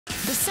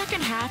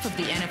second half of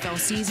the NFL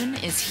season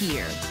is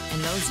here,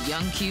 and those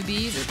young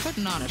QBs are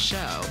putting on a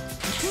show.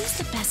 But who's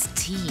the best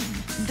team?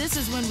 This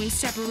is when we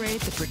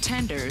separate the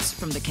pretenders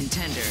from the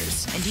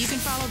contenders. And you can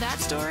follow that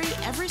story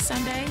every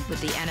Sunday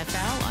with the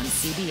NFL on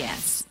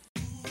CBS.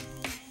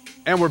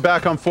 And we're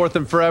back on Fourth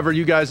and Forever.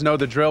 You guys know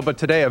the drill, but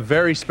today a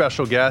very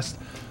special guest,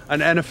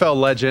 an NFL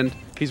legend.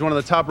 He's one of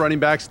the top running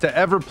backs to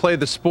ever play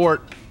the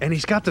sport, and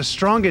he's got the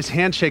strongest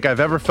handshake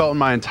I've ever felt in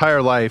my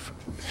entire life.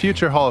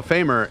 Future Hall of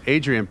Famer,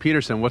 Adrian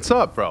Peterson. What's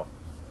up, bro?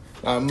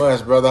 Not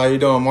much, brother. How you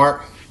doing,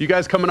 Mark? You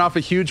guys coming off a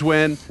huge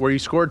win where you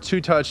scored 2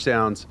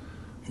 touchdowns,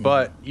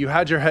 but you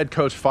had your head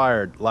coach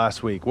fired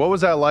last week. What was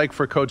that like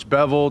for Coach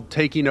Bevel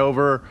taking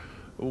over?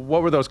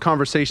 What were those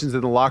conversations in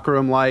the locker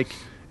room like?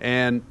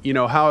 And, you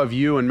know, how have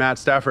you and Matt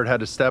Stafford had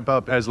to step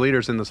up as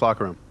leaders in this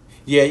locker room?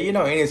 Yeah, you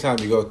know, anytime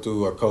you go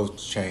through a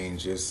coach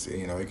change, it's,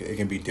 you know, it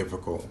can be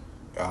difficult.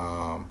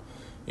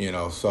 You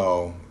know,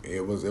 so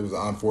it was an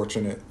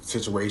unfortunate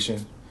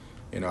situation.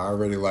 You know, I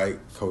really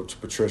like Coach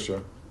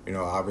Patricia. You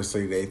know,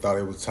 obviously they thought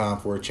it was time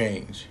for a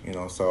change. You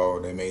know, so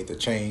they made the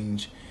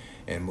change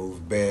and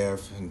moved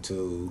Bev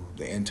into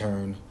the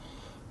intern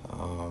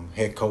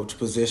head coach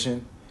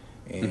position.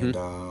 And,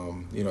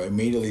 you know,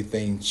 immediately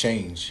things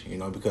change, you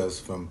know, because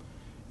from,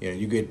 you know,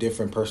 you get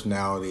different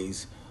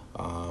personalities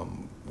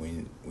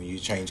when you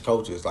change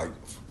coaches, like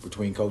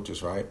between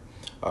coaches, right?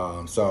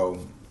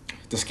 So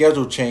the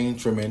schedule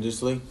changed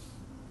tremendously.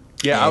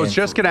 Yeah, I was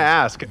just going to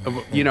ask,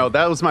 you know,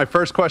 that was my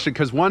first question,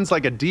 because one's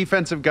like a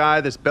defensive guy,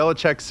 this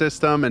Belichick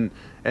system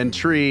and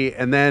tree,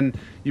 and then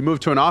you move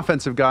to an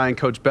offensive guy and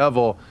Coach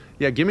Bevel.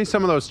 Yeah, give me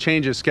some of those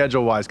changes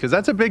schedule-wise, because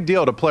that's a big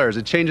deal to players.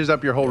 It changes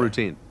up your whole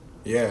routine.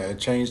 Yeah, it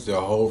changed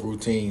the whole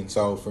routine.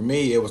 So for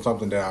me, it was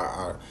something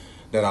that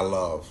I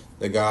love.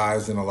 The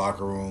guys in the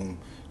locker room,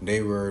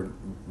 they were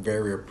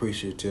very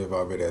appreciative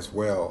of it as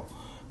well.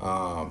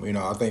 You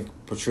know, I think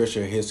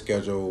Patricia, his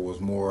schedule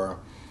was more.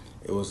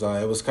 It was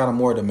kind of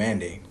more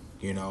demanding.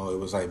 You know, it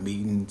was like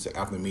meetings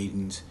after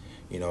meetings.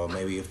 You know,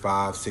 maybe a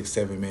 5, 6,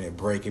 7 minute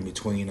break in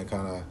between to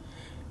kind of,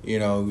 you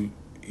know,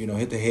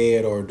 hit the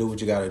head or do what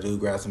you got to do,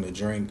 grab something to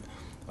drink.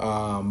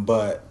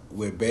 But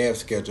with Bev's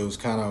schedule, it's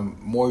kind of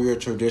more your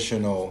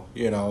traditional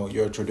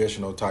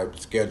type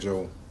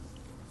schedule.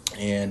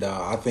 And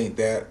I think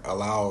that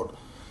allowed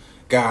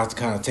guys to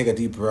kind of take a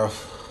deep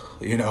breath,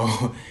 you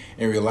know,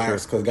 and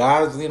relax. Because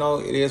guys, you know,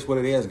 it is what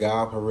it is.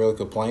 Guys are really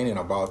complaining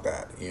about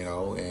that, you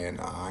know. And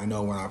I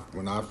know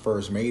when I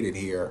first made it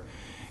here,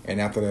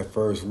 and after that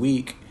first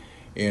week,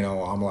 you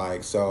know, I'm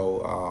like,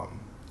 so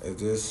is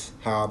this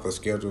how the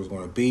schedule is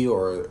going to be,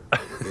 or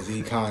is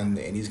he kind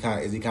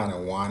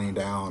of winding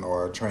down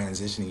or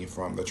transitioning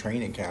from the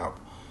training camp,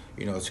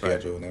 you know,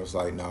 schedule? Right. And it was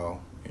like, no,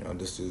 you know,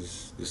 this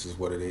is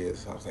what it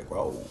is. I was like,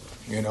 whoa,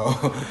 you know,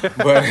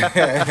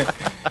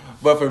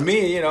 but for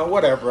me, you know,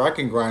 whatever, I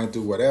can grind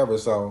through whatever.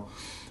 So,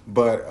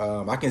 but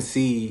I can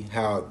see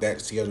how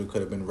that schedule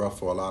could have been rough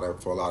for a lot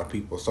of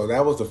people. So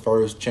that was the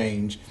first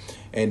change,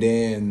 and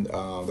then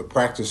the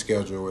practice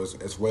schedule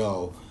as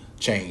well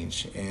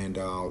change. And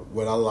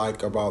what I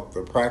like about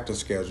the practice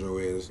schedule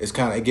is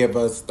it gives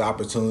us the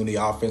opportunity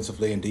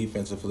offensively and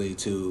defensively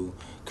to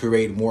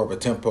create more of a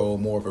tempo,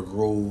 more of a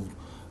groove,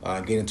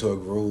 get into a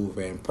groove,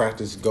 and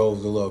practice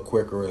goes a little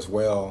quicker as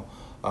well.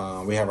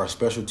 We have our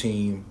special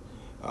team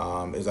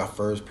is our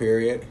first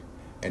period,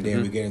 and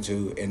then we get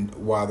into, and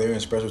while they're in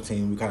special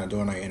team, we kind of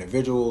doing our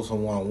individuals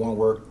and one-on-one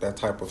work, that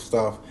type of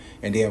stuff,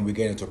 and then we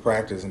get into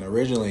practice. And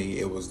originally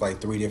it was like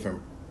 3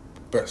 different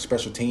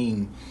special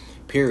team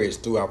periods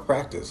throughout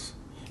practice,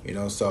 you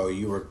know, so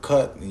you were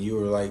cut and you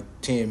were like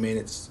 10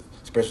 minutes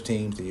special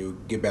teams, and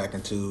you get back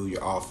into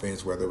your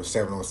offense, whether it was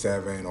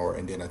 7-on-7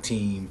 and then a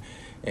team,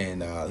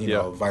 and you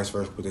know, vice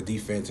versa with the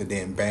defense, and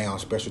then bam,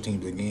 special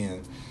teams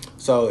again.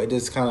 So it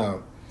just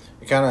kind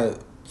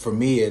of for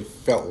me, it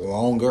felt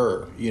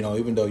longer, you know,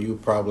 even though you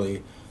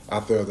probably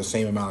after the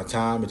same amount of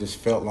time, it just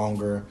felt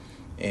longer,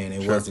 and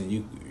it wasn't,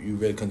 you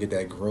really couldn't get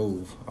that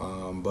groove.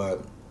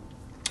 But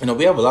you know,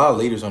 we have a lot of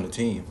leaders on the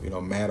team. You know,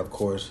 Matt, of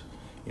course,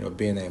 you know,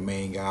 being that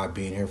main guy,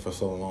 being here for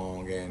so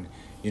long, and,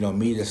 you know,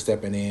 me just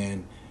stepping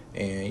in,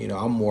 and, you know,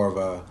 I'm more of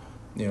a,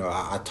 you know,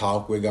 I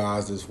talk with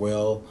guys as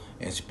well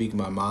and speak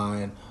my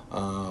mind,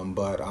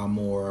 but I'm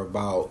more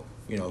about,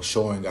 you know,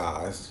 showing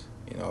guys,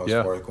 you know, as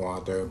far as going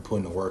out there and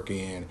putting the work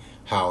in,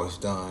 how it's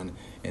done,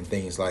 and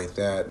things like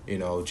that. You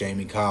know,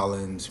 Jamie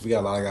Collins, we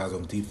got a lot of guys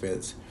on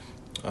defense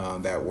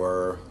that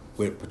were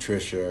with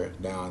Patricia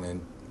down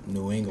in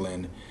New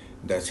England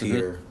that's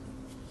here.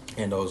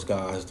 And those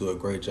guys do a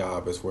great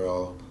job as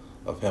well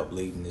of help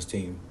leading this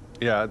team.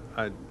 Yeah,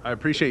 I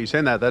appreciate you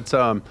saying that. That's,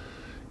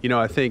 you know,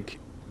 I think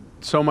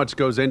so much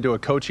goes into a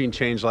coaching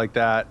change like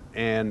that.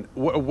 And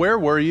where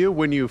were you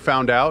when you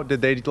found out?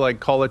 Did they like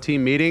call a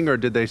team meeting, or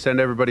did they send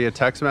everybody a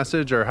text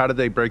message, or how did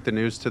they break the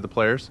news to the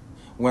players?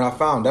 When I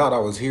found out, I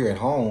was here at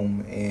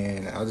home,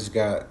 and I just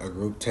got a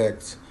group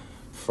text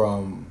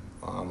from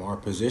our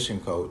position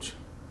coach,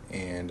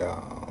 and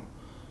I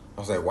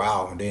was like,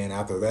 wow. And then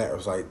after that, it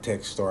was like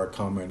texts started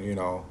coming, you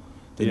know,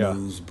 the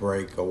news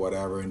break or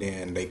whatever. And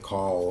then they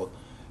called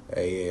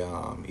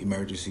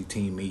emergency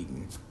team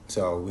meeting.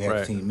 So we had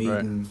a team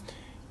meeting,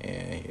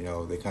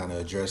 and they kind of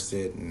addressed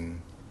it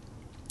and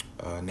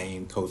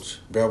named Coach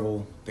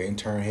Bevel the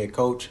interim head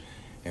coach,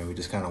 and we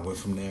just kind of went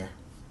from there.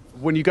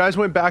 When you guys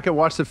went back and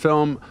watched the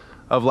film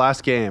of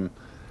last game,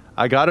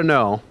 I got to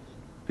know,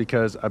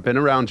 because I've been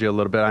around you a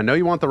little bit. I know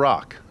you want the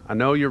rock. I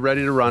know you're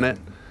ready to run it.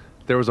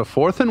 There was a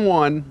 4th and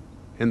 1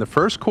 in the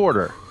first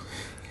quarter.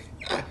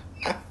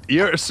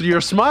 You're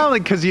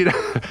smiling because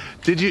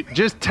did you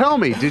just tell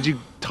me? Did you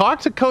talk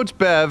to Coach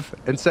Bev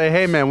and say,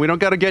 "Hey man, we don't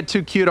got to get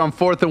too cute on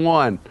 4th and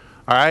 1.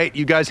 All right,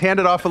 you guys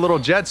handed off a little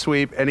jet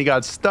sweep and he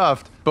got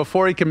stuffed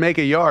before he can make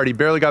a yard. He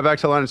barely got back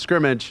to the line of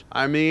scrimmage.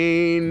 I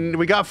mean,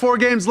 we got 4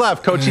 games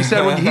left. Coach, he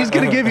said he's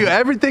going to give you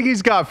everything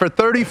he's got for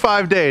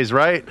 35 days,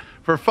 right?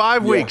 For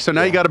 5 weeks. So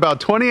now you got about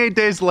 28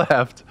 days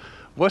left.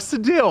 What's the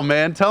deal,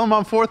 man? Tell him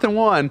on 4th and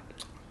 1.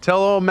 Tell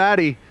old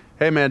Matty,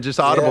 hey, man, just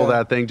audible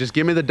that thing. Just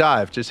give me the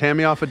dive. Just hand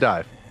me off a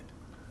dive.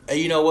 And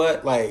you know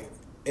what?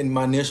 And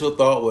my initial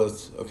thought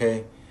was,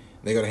 okay,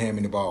 they're going to hand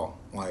me the ball.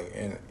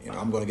 And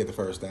I'm going to get the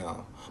first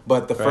down.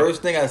 But the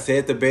first thing I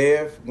said to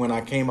Bev when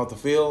I came off the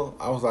field,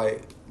 I was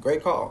like,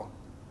 great call.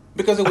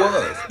 Because it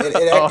was.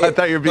 I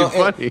thought you were being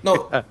funny.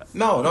 No.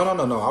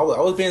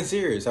 I was being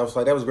serious. I was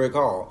like, that was a great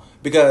call.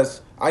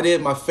 Because I did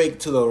my fake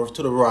to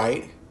the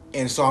right,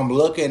 and so I'm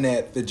looking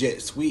at the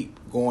jet sweep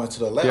going to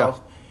the left.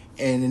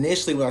 Yeah. And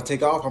initially when I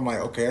take off, I'm like,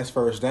 okay, that's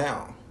first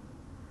down.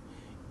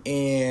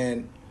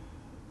 And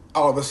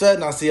all of a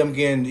sudden I see him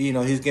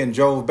he's getting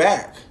drove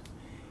back.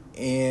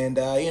 And,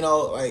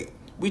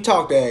 we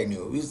talked to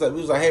Agnew. We was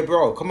like, hey,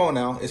 bro, come on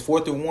now. It's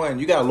 4th and 1.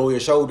 You got to lower your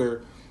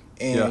shoulder,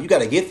 and you got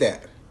to get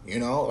that.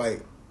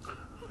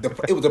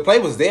 The play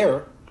was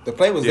there. The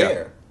play was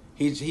there.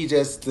 He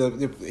just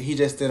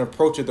didn't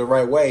approach it the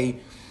right way,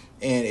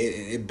 and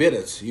it bit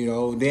us.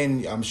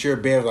 Then I'm sure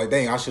Bear was like,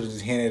 dang, I should have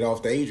just handed it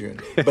off to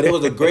Adrian. But it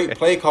was a great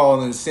play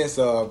call in the sense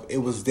of it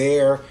was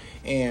there,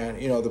 and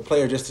the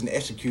player just didn't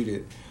execute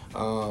it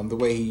the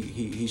way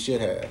he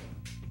should have.